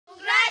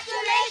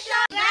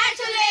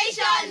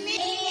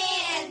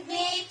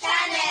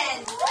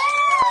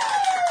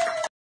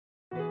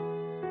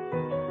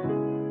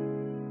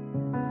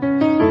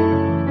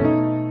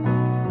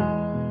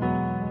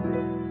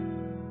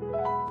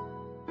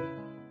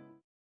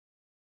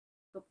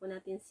po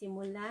natin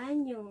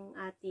simulan yung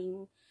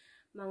ating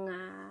mga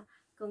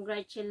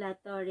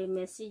congratulatory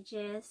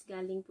messages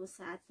galing po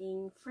sa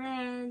ating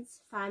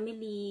friends,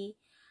 family,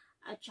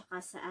 at saka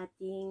sa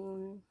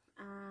ating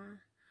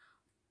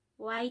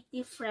YT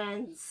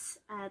friends.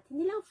 At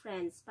hindi lang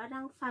friends,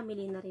 parang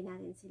family na rin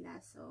natin sila.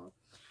 So,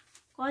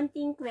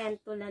 konting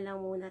kwento na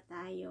lang muna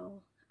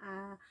tayo.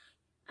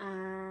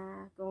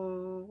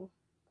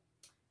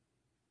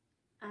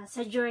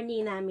 Sa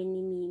journey namin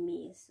ni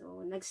Mimi.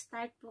 So,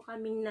 nag-start po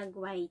kaming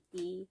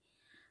nag-YT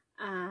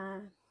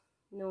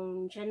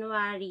noong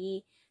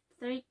January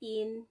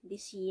 13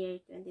 this year,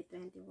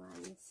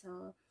 2021.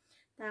 So,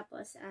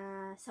 tapos,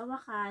 sa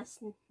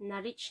wakas,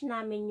 na-reach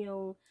namin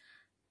yung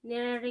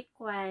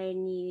nire-require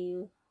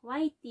ni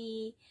YT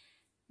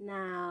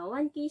na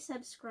 1K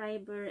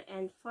subscriber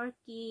and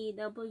 4K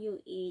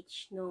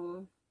WH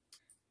nung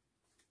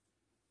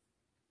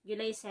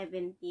July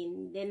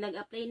 17. Then,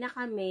 nag-apply na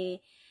kami.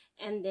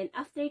 And then,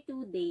 after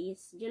 2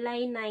 days,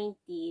 July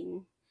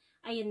 19,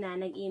 ayun na,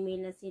 nag-email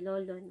na si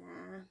Lolo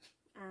na,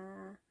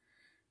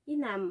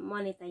 yun na,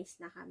 monetize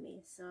na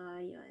kami. So,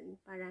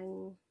 yun,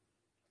 parang,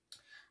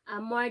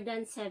 more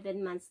than 7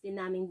 months din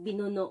namin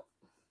binuno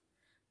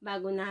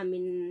bago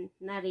namin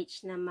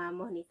na-reach na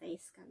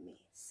ma-monetize kami.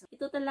 So,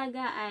 ito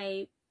talaga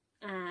ay,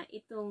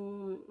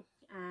 itong,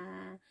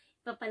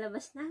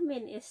 ipapalabas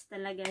namin is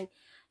talagang,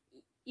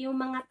 yung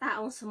mga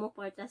taong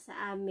sumuporta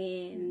sa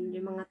amin,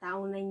 yung mga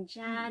taong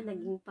nandyan,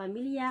 naging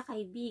pamilya,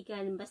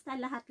 kaibigan, basta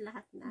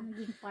lahat-lahat na.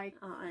 Naging part.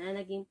 Oo, na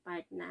naging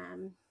part na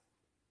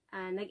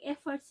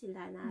nag-effort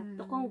sila na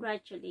to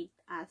congratulate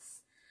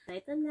us.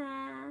 Ito na.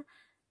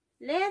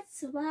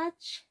 Let's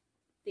watch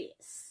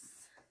this.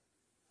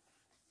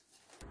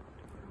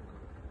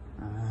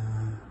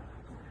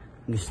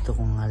 Gusto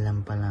ko nga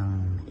lang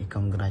palang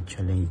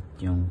i-congratulate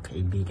yung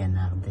kaibigan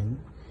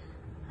natin,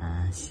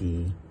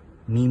 si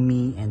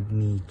Mimi and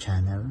Me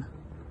channel.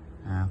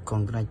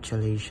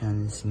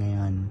 Congratulations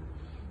ngayon,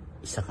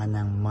 isa ka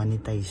ng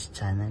monetized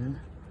channel.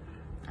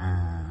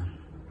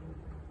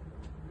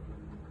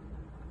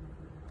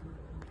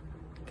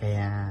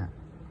 Kaya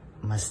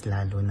mas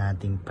lalo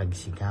nating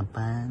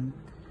pagsikapan,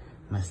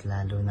 mas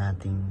lalo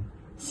nating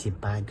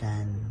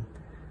sipagan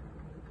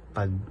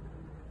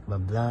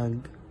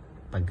pag-vlog,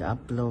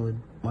 pag-upload,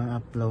 more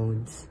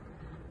uploads.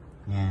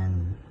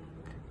 Yan.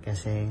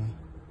 Kasi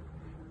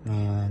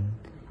ngayon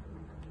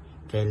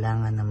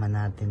kailangan naman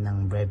natin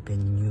ng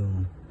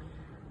revenue.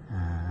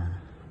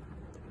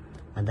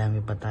 Madami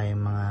pa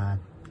tayong mga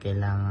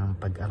kailangang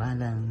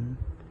pag-aralan.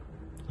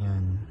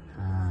 Yun.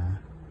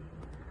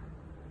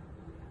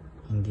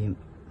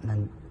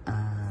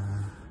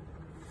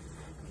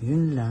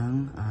 Yun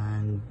lang.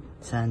 And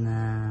sana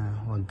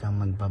huwag kang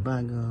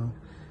magbabago.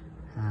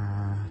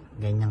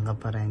 Ganyan ka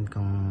pa rin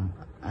kung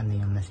ano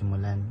yung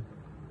nasimulan.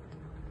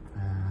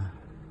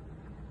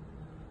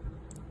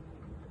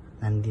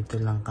 Nandito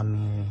lang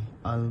kami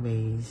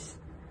always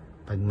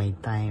pag may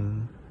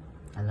time.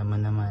 Alam mo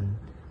naman,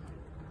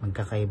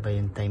 magkakaiba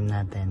yung time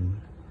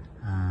natin,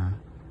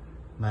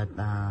 but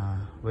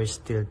we're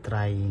still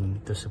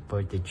trying to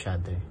support each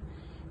other.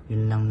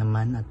 Yun lang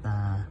naman. At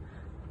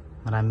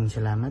maraming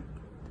salamat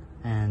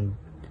and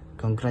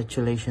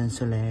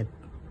congratulations ulit.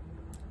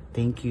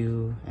 Thank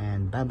you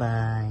and bye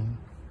bye.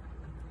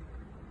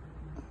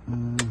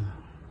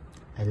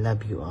 I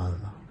love you all.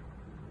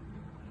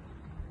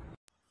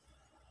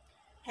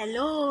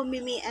 Hello,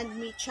 Mimi and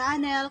Me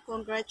channel.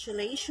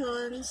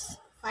 Congratulations.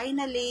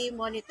 Finally,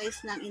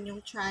 monetize na ang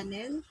inyong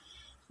channel.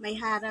 May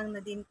harang na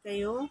din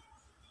kayo.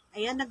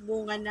 Ayan,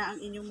 nagbunga na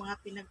ang inyong mga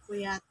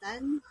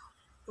pinagpuyatan.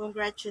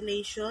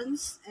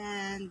 Congratulations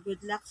and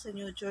good luck sa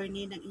new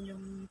journey ng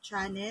inyong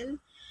channel.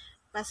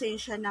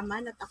 Pasensya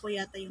naman at ako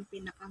yata yung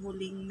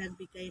pinakahuling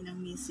nagbigay ng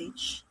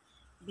message.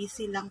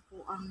 Busy lang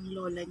po ang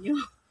lola nyo.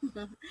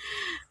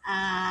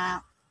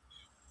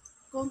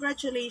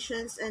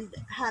 Congratulations and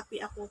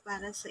happy ako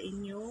para sa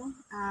inyo.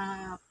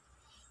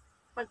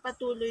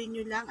 Pagpatuloy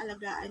nyo lang,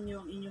 alagaan nyo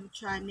ang inyong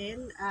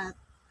channel at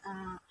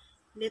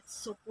let's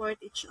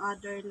support each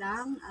other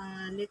lang.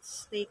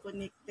 Let's stay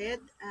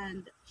connected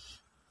and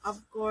of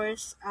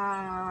course,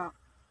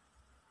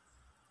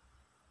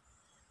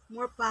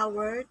 more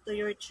power to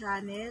your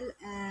channel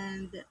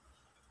and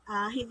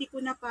hindi ko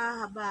na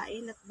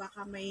pahabain at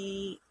baka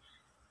may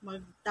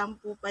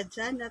magtampo pa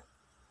dyan at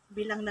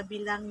bilang na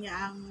bilang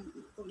niya ang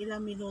kung ilang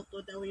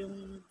minuto daw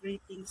yung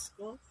greetings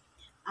ko.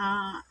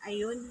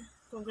 Ayun,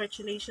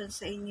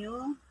 congratulations sa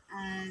inyo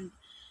and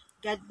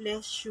God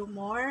bless you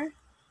more.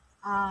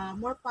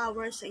 More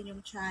power sa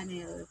inyong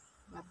channel.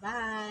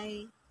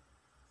 Bye-bye!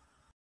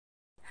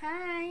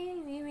 Hi!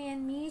 Mimi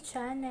and Me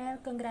channel.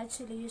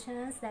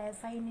 Congratulations dahil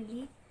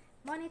finally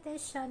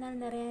monetize channel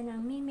na rin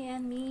ang Mimi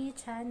and Me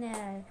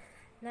channel.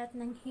 Lahat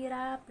ng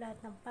hirap, lahat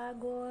ng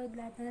pagod,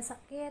 lahat ng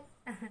sakit,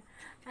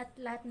 at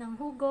lahat ng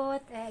hugot,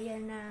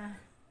 ayan na,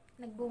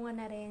 nagbunga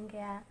na rin.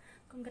 Kaya,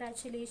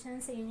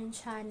 congratulations sa inyong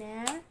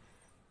channel.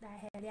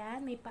 Dahil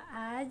yan, may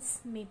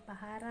pa-ads, may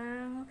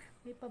paharang,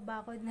 may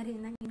pabakod na rin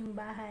ng inyong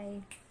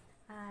bahay.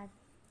 At,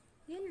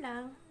 yun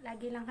lang,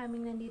 lagi lang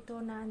kaming nandito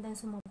na handang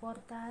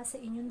sumuporta sa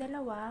inyong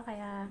dalawa.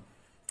 Kaya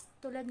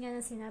tulad nga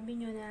ng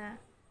sinabi nyo na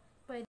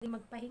pwedeng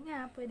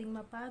magpahinga, pwedeng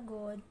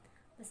mapagod,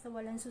 basta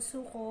walang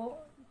susuko,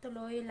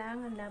 tuloy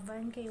lang ang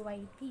laban kay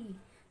YT.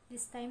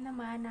 This time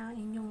naman, ang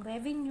inyong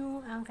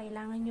revenue ang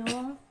kailangan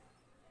nyong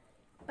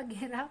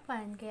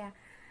paghirapan. Kaya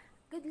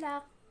good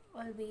luck,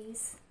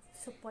 always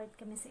support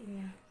kami sa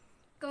inyo.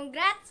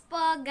 Congrats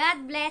po!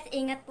 God bless!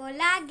 Ingat po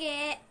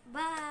lagi!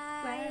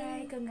 Bye!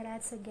 Bye!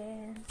 Congrats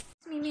again!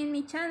 Mimi and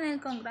Me channel,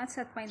 congrats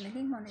at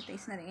finally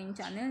monetize na rin yung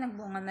channel.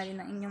 Nagbunga na rin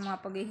ang inyong mga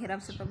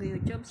paghihirap sa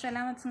pag-YouTube.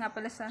 Salamat nga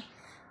pala sa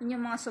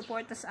inyong mga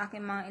suporta sa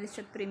aking mga Elis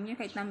at Premiere.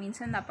 Kahit na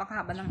minsan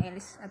napakahaba ng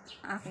Elis at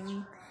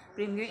aking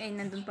Premiere ay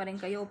nandun pa rin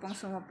kayo upang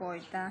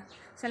sumuporta.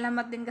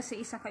 Salamat din kasi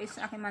isa kayo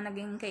sa aking mga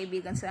naging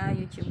kaibigan sa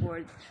YouTube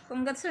world.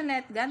 Congrats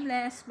ulit. God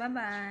bless.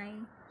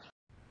 Bye-bye.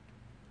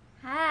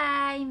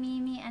 Hi,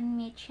 Mimi and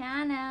Me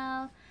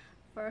channel.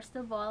 First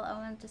of all, I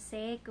want to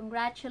say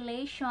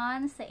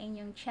congratulations sa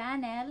inyong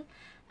channel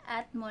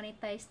at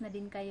monetize na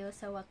din kayo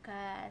sa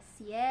wakas.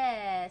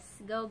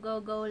 Yes! Go, go,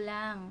 go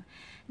lang.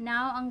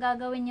 Now, ang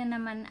gagawin nyo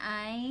naman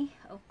ay,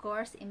 of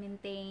course,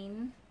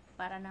 i-maintain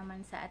para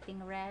naman sa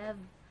ating rev.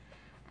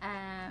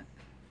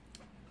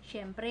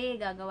 Syempre,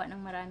 gagawa ng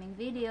maraming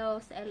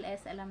videos.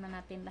 LS, alam na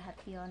natin lahat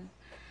yon.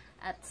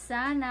 At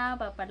sana,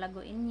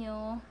 papalaguin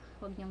nyo.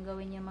 Huwag nyong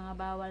gawin yung mga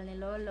bawal ni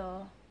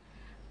Lolo.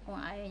 Kung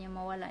ayaw nyo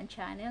mawala ang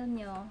channel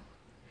nyo.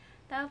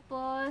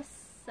 Tapos,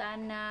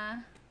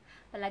 sana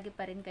palagi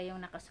pa rin kayong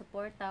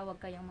nakasuporta,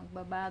 huwag kayong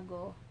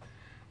magbabago.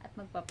 At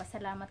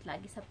magpapasalamat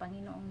lagi sa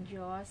Panginoong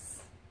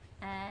Diyos.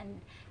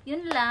 And,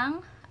 yun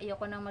lang.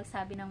 Ayoko nang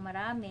magsabi ng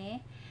marami.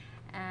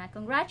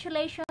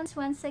 Congratulations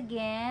once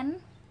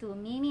again to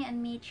Mimi and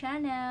Me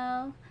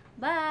channel.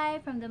 Bye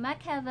from the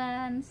Mac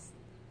Heavens.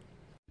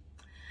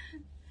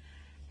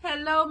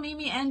 Hello,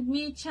 Mimi and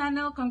Me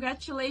channel.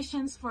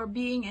 Congratulations for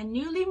being a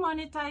newly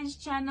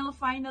monetized channel.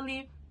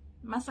 Finally,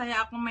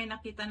 masaya akong may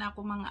nakita na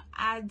ako mga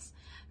ads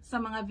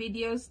sa mga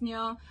videos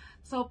nyo.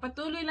 So,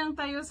 patuloy lang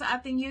tayo sa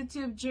ating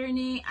YouTube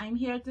journey. I'm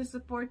here to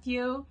support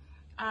you.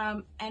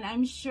 And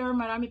I'm sure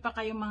marami pa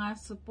kayong mga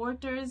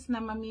supporters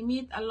na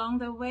mamimit along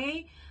the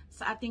way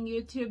sa ating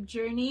YouTube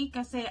journey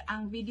kasi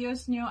ang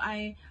videos nyo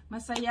ay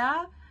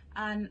masaya.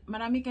 And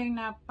marami kayong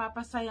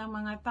napapasayang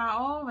mga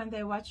tao when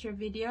they watch your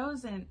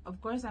videos, and of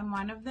course I'm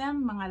one of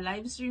them. Mga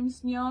live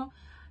streams nyo,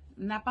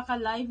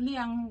 napaka-lively,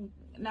 ang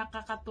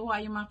nakakatuwa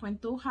yung mga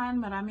kwentuhan,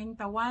 maraming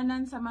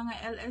tawanan sa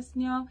mga LS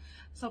nyo.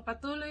 So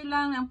patuloy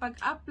lang ang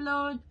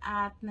pag-upload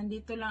at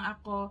nandito lang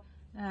ako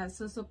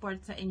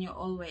susupport sa inyo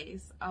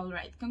always.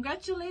 Alright,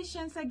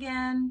 congratulations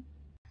again!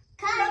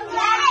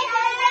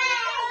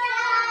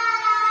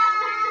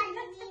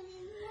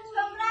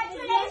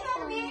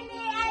 Congratulations, Mimi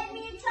and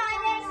Me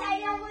channel sa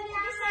iyong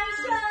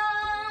monetization!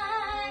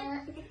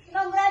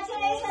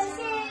 Congratulations,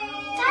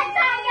 sis!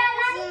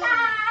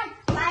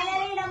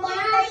 Finally,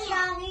 na-monetize na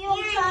ang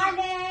iyong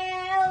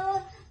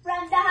channel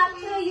from the hub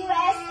to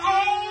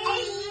USA.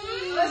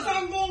 We're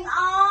sending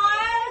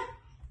our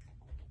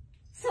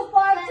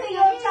support to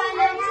your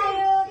channel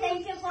too.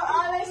 Thank you for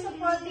always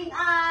supporting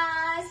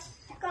us.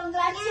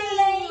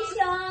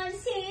 Congratulations,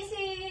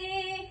 Sisi!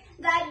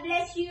 God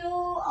bless you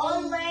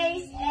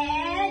always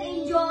and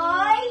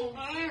enjoy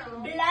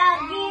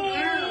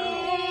vlogging!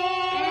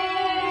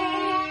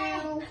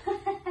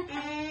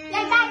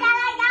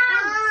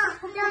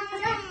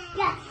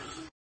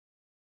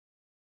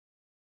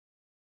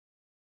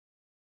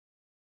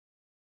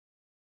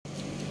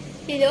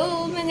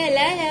 Hello mga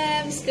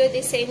lalabs! Good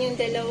day sa inyong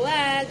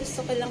dalawa.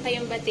 Gusto ko lang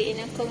kayong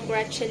batiin ng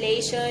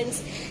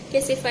congratulations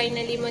kasi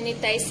finally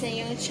monetize na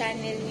yung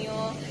channel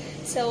nyo.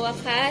 Sa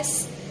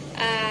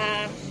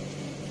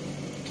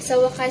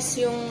wakas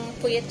yung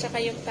puyat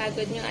tsaka yung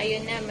pagod nyo,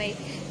 ayun na, may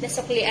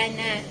nasuklian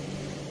na.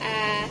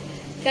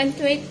 Can't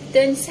wait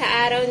dun sa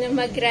araw na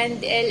mag-Grand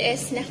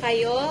LS na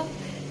kayo.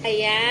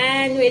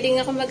 Ayan,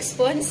 willing ako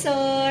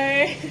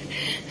mag-sponsor.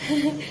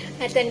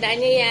 At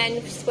tandaan nyo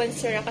yan,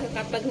 sponsor ako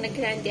kapag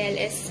nag-Grand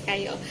LS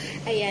kayo.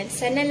 Ayan,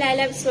 sana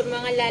lalabs,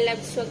 mga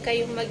lalabs, huwag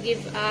kayong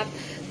mag-give up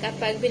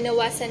kapag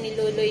binawasan ni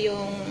Lolo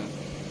yung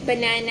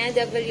banana,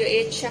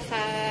 WH,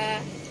 saka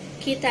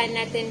kita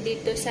natin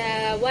dito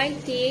sa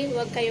YT,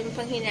 huwag kayong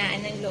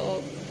panghinaan ng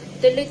loob.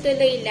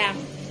 Tuloy-tuloy lang.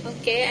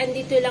 Okay?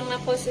 Andito lang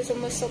ako sa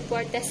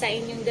sumusuporta sa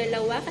inyong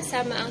dalawa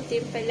kasama ang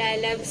Team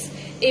Palalabs.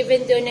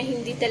 Even though na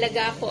hindi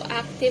talaga ako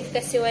active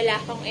kasi wala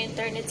akong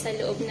internet sa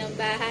loob ng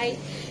bahay.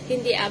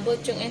 Hindi abot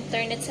yung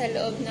internet sa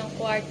loob ng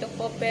kwarto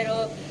ko.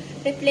 Pero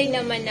reply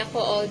naman ako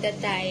all the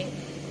time.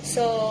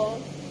 So,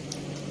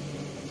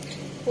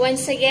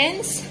 once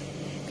again,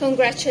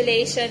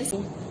 congratulations.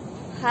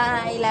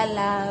 Hi,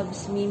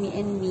 Lalabs, Mimi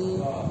and Me.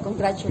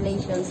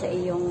 Congratulations sa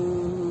iyong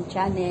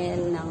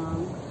channel.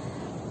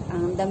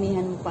 Ang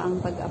damihan mo pa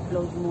ang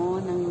pag-upload mo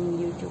ng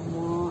YouTube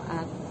mo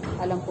at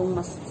alam kong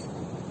mas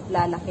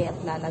lalaki at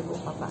lalago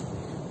ka pa.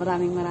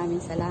 Maraming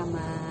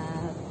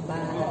salamat.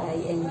 Bye.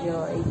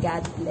 Enjoy.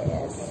 God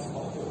bless.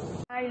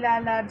 Hi,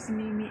 Lalabs,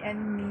 Mimi and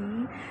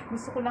Me.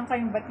 Gusto ko lang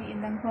kayong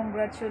batiin ng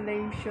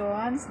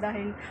congratulations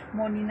dahil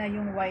money na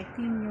yung YT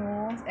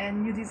nyo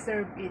and you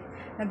deserve it.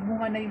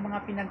 Nagbunga na yung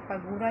mga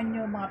pinagpaguran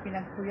nyo, mga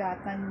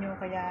pinagpuyatan nyo,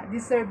 kaya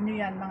deserve nyo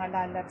yan mga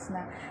lalabs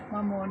na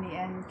mamoni.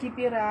 And keep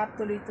it up,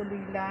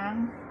 tuloy-tuloy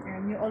lang.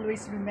 And you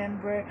always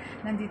remember,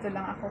 nandito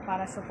lang ako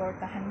para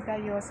supportahan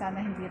kayo. Sana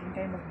hindi rin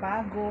kayo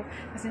magbago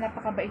kasi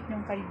napakabait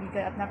nyong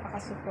kaibigan at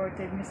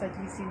napaka-supportive nyo sa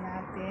GC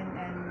natin.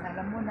 And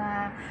alam mo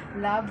na,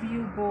 love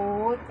you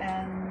both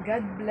and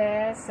God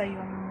bless sa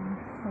yung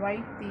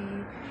YT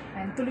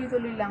and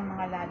tuloy-tuloy lang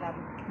mga lalab,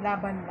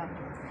 laban lang.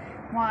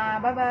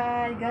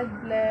 Bye-bye, God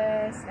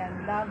bless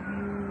and love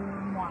you.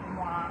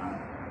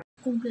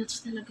 Congrats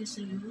talaga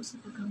sa iyo sa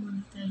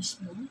pagka-monetize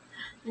mo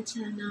at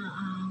sana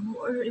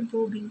more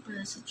improving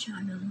pa sa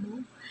channel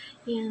mo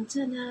and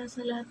sana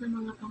sa lahat ng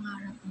mga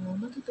pangarap mo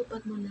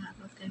matutupad mo na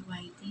about kay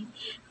YT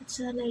at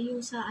sana yung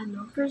sa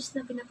first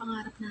na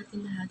pinapangarap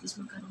natin lahat is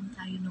magkaroon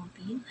tayo ng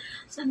pin.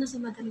 Sana sa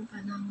madaling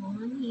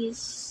panahon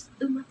is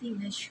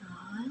dumating na siya.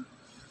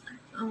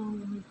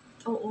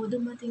 Oo,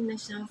 dumating na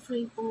siya.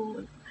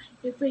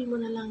 I-pray mo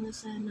na lang na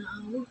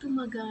sana huwag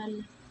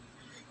tumagal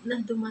na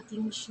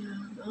dumating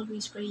siya.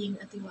 Always praying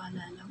at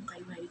tiwala lang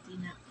kay YT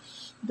na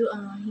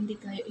hindi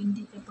ka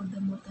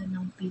pagdamutan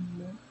ng pin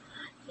mo.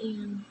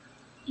 And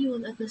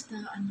yun, at basta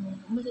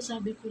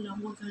masasabi ko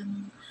lang huwag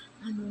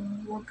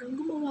kang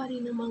gumawa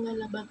rin ng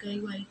mga labag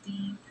kay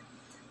YT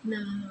na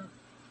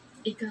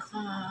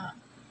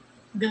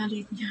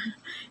ikaka-galit niya,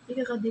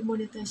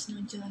 ikaka-demonetize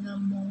ng channel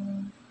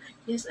mo.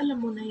 Yes, alam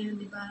mo na yan,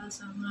 di ba?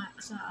 Sa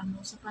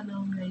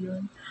panahon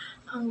ngayon,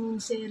 ang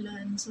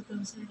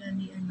sobrang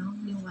selan ni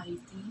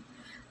YT.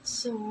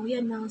 So,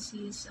 yan lang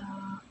sis.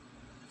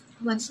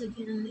 Once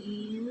again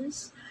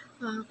is,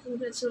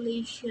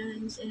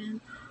 congratulations and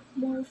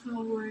more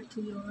power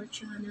to your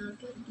channel.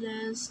 God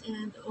bless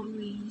and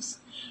always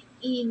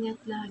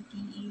ingat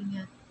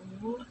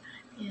po.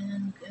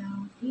 And,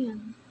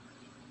 yan.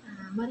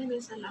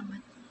 Maraming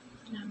salamat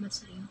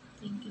sa iyo.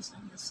 Thank you so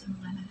much sa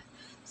mga lahat.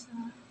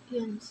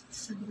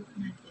 Sa group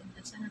natin.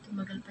 At sana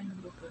tumagal pa yung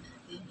grupo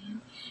natin.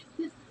 And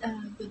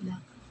good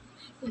luck.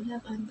 Good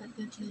luck and God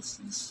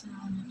bless this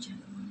channel.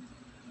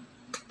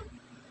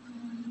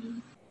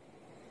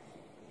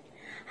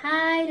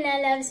 Hi,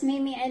 Lalabs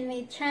Mimi and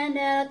Me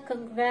channel.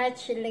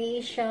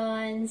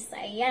 Congratulations.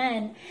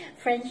 Ayan,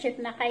 friendship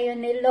na kayo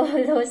ni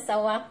Lolo sa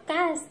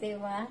wakas, di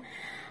ba?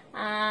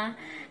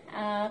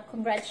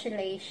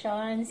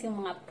 Congratulations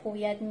yung mga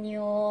puyat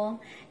nyo,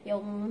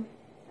 yung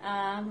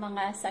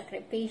mga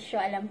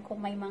sakripisyo. Alam ko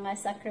may mga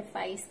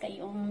sacrifice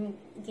kayong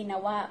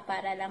ginawa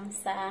para lang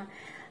sa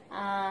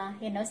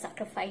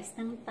sacrifice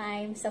ng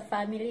time sa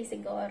family.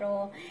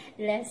 Siguro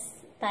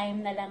less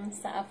time na lang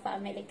sa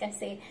family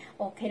kasi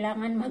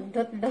kailangan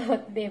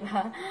magdot-dot,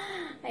 diba?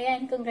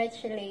 Ayan,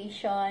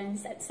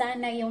 congratulations. At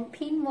sana yung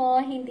pin mo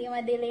hindi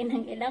ma-delay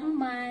ng ilang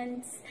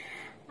months.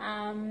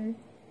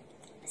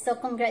 So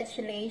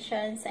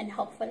congratulations and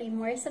hopefully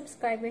more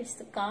subscribers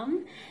to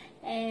come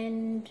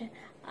and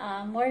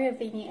more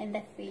revenue in the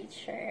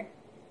future.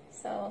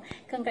 So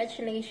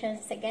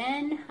congratulations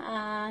again.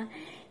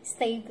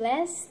 Stay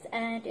blessed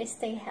and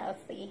stay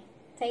healthy.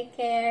 Take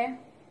care.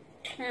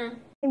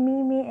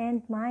 Mimi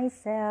and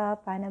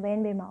myself, paano ba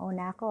yun? May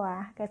mauna ako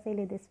kasi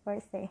ladies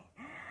first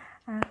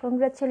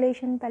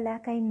Congratulations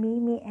pala kay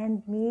Mimi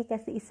and me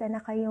kasi isa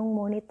na kayong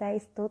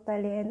monetized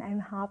totally and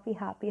I'm happy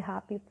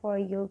for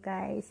you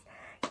guys.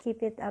 Keep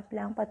it up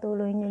lang,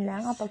 patuloy nyo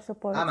lang ang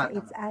pag-support sa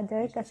each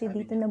other kasi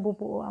dito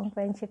nabubuo ang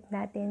friendship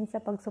natin sa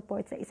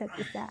pag-support sa isa't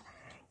isa.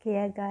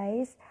 Kaya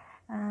guys,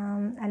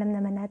 alam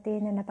naman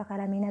natin na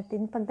napakarami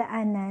natin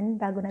pagdaanan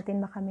bago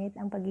natin makamit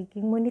ang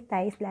pagiging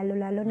monetize,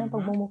 lalo-lalo ng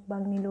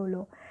pagmumukbang ni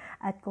Lolo.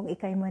 At kung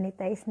ikay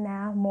monetize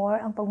na,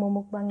 more ang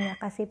pagmumukbang niya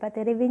kasi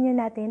pati revenue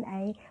natin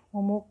ay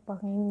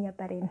mumukbangin niya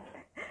pa rin.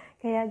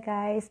 Kaya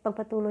guys,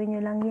 pagpatuloy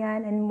nyo lang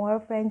yan and more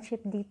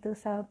friendship dito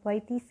sa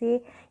YTC.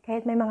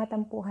 Kahit may mga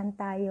tampuhan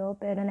tayo,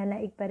 pero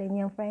nanaig pa rin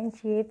yung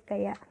friendship.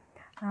 Kaya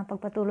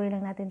pagpatuloy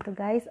lang natin to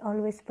guys.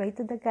 Always pray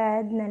to the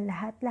God na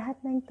lahat-lahat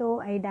ng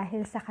to ay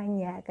dahil sa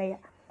Kanya. Kaya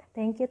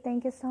thank you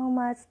so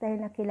much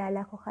dahil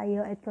nakilala ko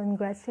kayo at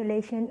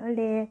congratulations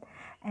ulit.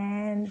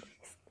 And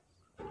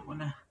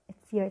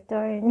it's your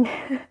turn.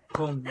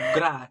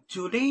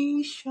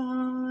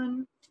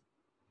 Congratulations!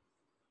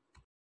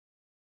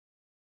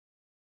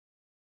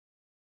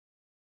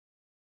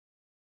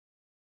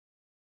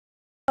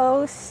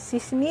 Hello,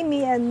 sis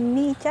Mimi and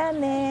Me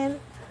channel.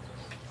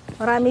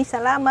 Maraming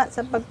salamat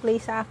sa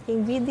pag-play sa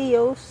aking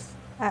videos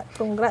at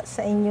congrats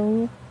sa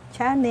inyong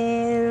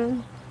channel.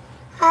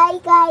 Hi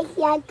guys,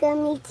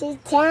 welcome to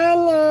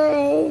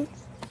channel.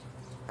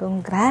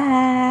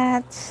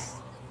 Congrats.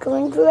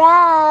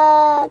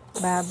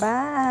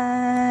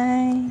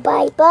 Bye-bye.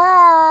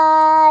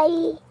 Bye-bye.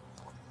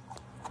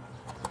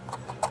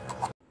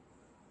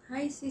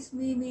 Hi sis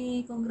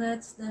Mimi,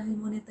 congrats dahil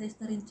monetize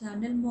na rin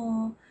channel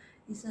mo.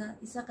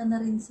 Isa ka na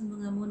rin sa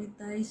mga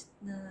monetized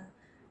na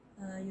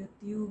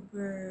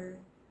YouTuber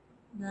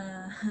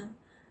na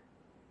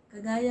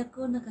kagaya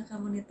ko,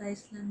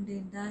 nakaka-monetize lang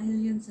din dahil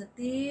yun sa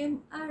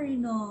Team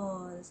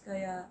Arinos.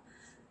 Kaya,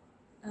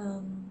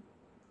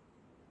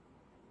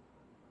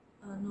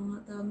 ano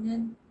nga tawag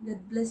yan?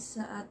 God bless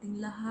sa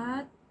ating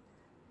lahat.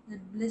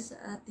 God bless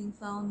sa ating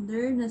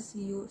founder na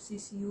si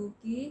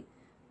Yuki.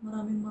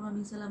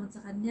 Maraming salamat sa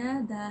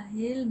kanya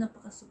dahil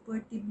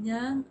napaka-supportive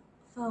niyang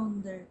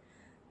founder.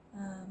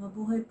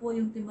 Mabuhay po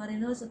yung Team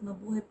Arinos at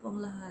mabuhay po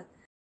ang lahat.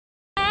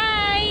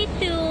 Hi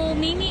to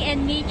Mimi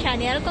and Me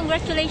channel.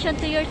 Congratulations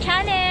to your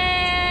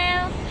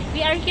channel.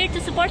 We are here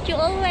to support you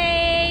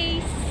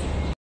always.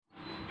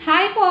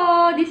 Hi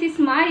po! This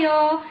is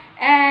Mayo.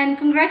 And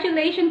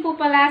congratulations po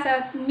pala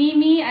sa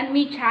Mimi and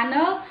Me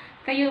channel.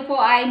 Kayo po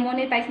ay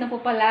monetize na po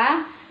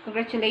pala.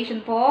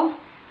 Congratulations po.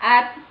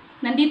 At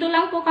nandito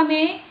lang po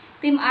kami,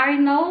 Team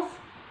Arinos,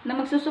 na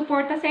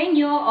magsusuporta sa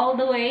inyo all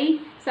the way.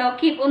 So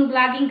keep on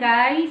vlogging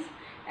guys.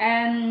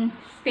 And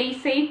stay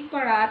safe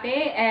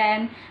parate.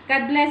 And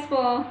God bless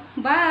po.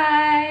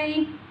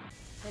 Bye!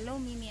 Hello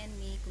Mimi and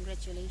Me.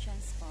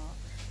 Congratulations po.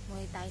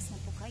 Monetize na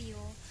po kayo.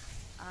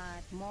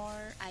 At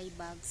more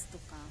eyebags to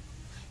come.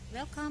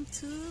 Welcome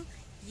to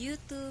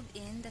YouTube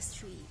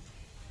industry.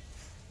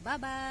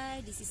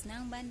 Bye-bye! This is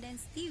Nang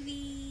Bandance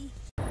TV.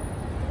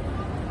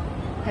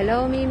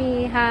 Hello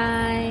Mimi,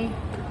 hi!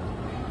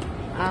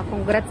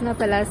 Congrats na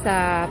pala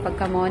sa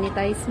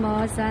pagka-monetize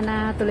mo.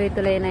 Sana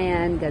tuloy-tuloy na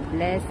yan. God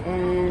bless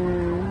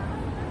and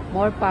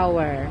more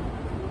power.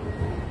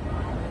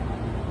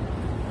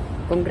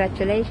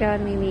 Congratulations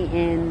Mimi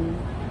and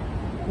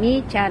Me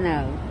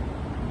channel.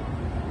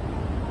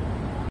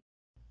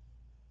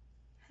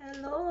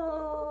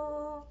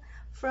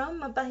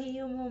 From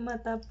Mapahiyo Mo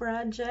Mata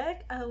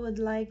Project, I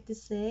would like to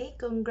say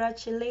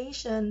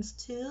congratulations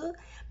to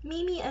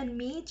Mimi and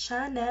Me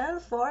channel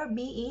for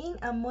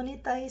being a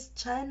monetized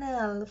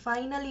channel.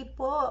 Finally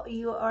po,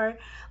 you are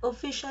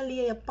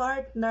officially a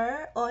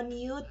partner on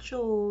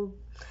YouTube.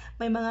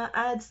 May mga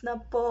ads na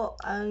po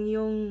ang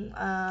yung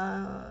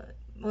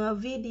mga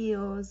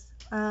videos.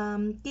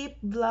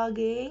 Keep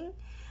vlogging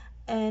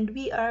and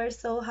we are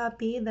so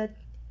happy that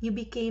you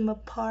became a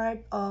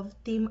part of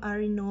Team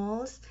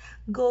Arinos.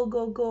 Go,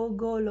 go, go,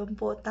 go lang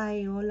po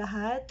tayo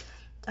lahat.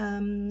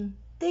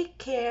 Take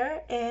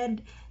care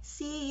and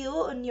see you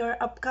on your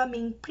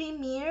upcoming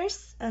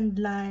premieres and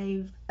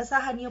live.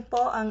 Asahan niyo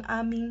po ang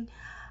aming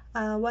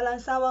walang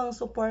sawang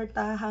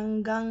suporta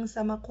hanggang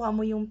sa makuha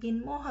mo yung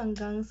pin mo,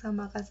 hanggang sa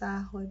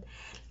makasahod.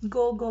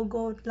 Go, go,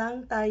 go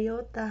lang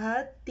tayo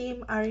lahat.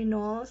 Team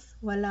Arinos,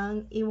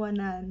 walang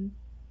iwanan.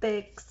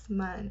 Pex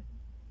man.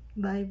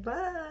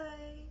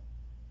 Bye-bye!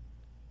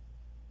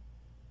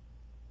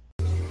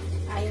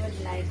 I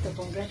would like to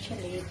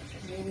congratulate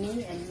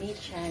Mimi and Me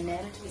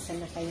channel, isa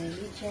na kayong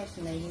legit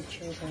na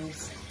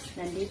YouTubers.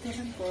 Nandito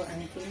lang po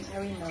ang Team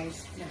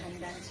Arinos na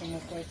handang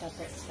sumuporta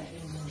po sa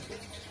inyo.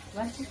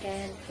 Once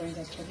again,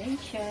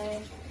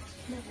 congratulations!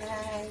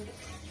 Bye-bye!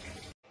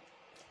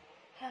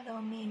 Hello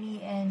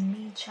Mimi and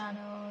Me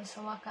channel. Sa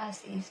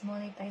wakas is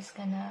monetize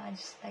ka na. I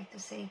just like to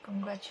say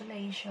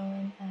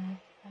congratulations at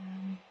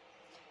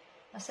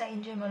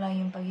masa-enjoy mo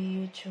lang yung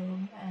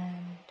pag-YouTube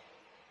and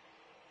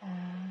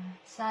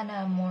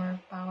sana more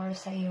power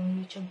sa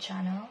iyong YouTube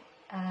channel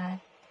at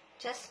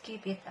just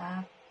keep it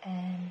up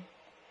and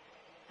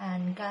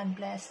God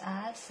bless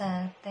us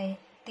sa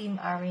Team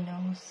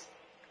Arinos.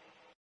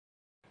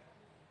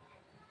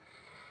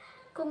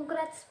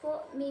 Congrats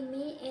po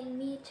Mimi and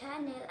Me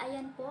channel.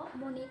 Ayan po,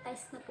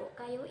 monetize na po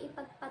kayo.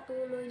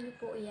 Ipagpatuloy niyo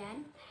po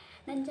yan.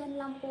 Nandyan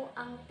lang po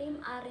ang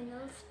Team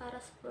Arinos para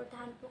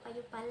supportahan po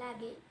kayo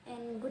palagi.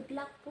 And good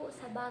luck po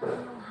sa bago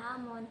nyong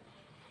hamon.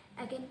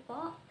 Again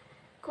po,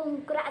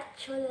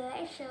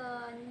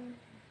 congratulations!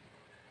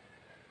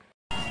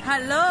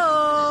 Hello!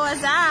 What's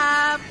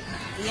up?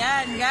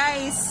 Yan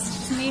guys,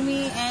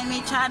 Mimi and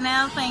Me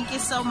channel, thank you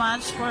so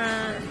much for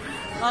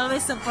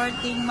always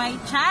supporting my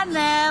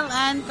channel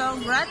and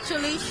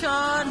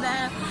congratulations!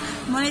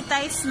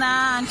 Monetize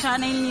na ang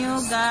channel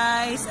nyo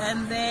guys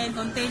and then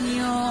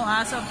continue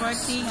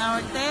supporting our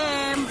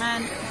team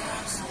and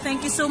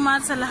thank you so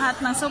much sa lahat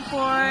ng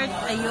support.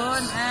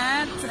 Ayun,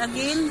 at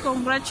again,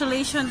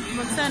 congratulations.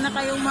 Huwag sana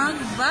kayong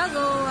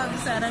magbago. Huwag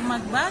sana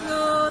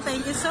magbago.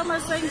 Thank you so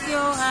much. Thank you.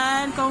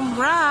 And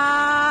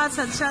congrats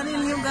sa channel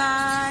you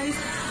guys.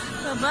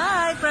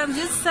 Bye-bye from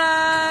Just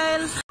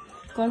Style.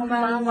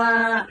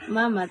 Konbanwa,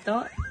 Mama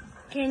to.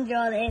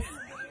 Kenjo desu.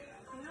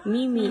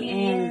 Mimi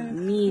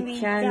and Me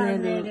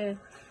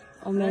channel.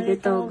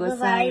 Omedetou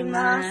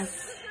gozaimasu.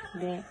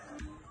 De,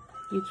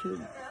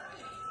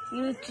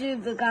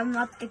 YouTube 頑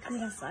張ってく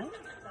ださい。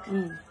う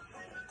ん。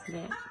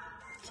で、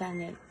チャン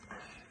ネル。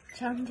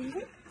チャンネ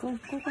ル？こ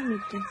こ見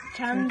て。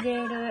チャン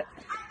ネル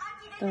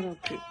登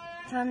録。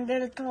チャンネ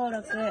ル登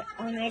録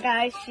お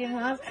願いし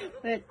ます。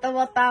グッド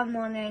ボタン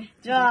もね。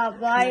じゃあ、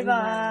バイバイ。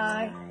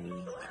バイバイ。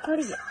一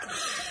人で。